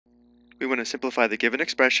We want to simplify the given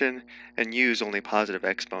expression and use only positive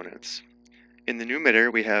exponents. In the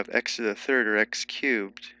numerator, we have x to the third, or x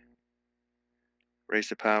cubed, raised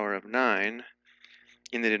to the power of 9.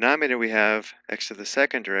 In the denominator, we have x to the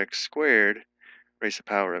second, or x squared, raised to the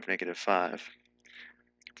power of -5.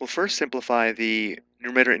 We'll first simplify the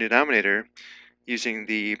numerator and denominator using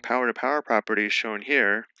the power to power property shown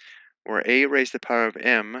here, where a raised to the power of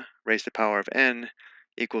m raised to the power of n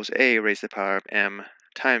equals a raised to the power of m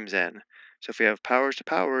times n. So if we have powers to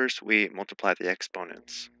powers, we multiply the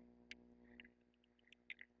exponents.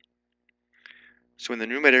 So in the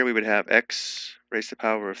numerator, we would have x raised to the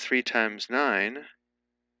power of 3 times 9.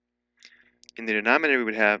 In the denominator, we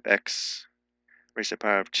would have x raised to the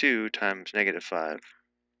power of 2 times -5.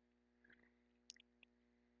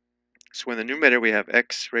 So in the numerator, we have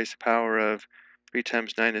x raised to the power of 3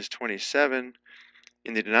 times 9 is 27.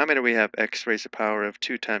 In the denominator, we have x raised to the power of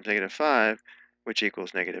 2 times -5, which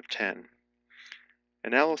equals -10.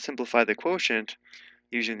 And now we'll simplify the quotient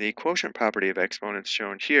using the quotient property of exponents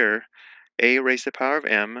shown here. A raised to the power of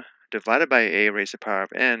m divided by a raised to the power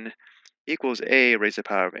of n equals a raised to the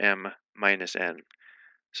power of m minus n.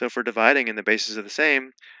 So for dividing and the bases are the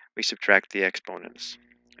same, we subtract the exponents.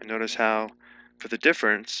 And notice how, for the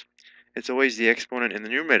difference, it's always the exponent in the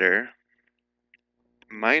numerator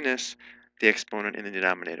minus the exponent in the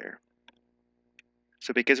denominator.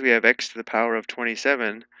 So because we have x to the power of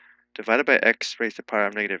 27 divided by x raised to the power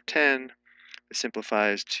of -10, it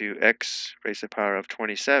simplifies to x raised to the power of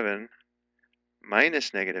 27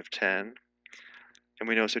 minus -10. And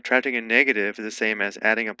we know subtracting a negative is the same as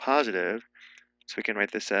adding a positive. So we can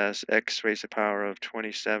write this as x raised to the power of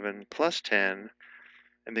 27 plus 10.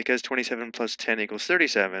 And because 27 plus 10 equals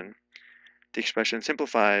 37, the expression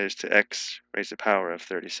simplifies to x raised to the power of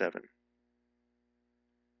 37.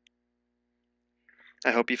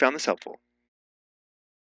 I hope you found this helpful.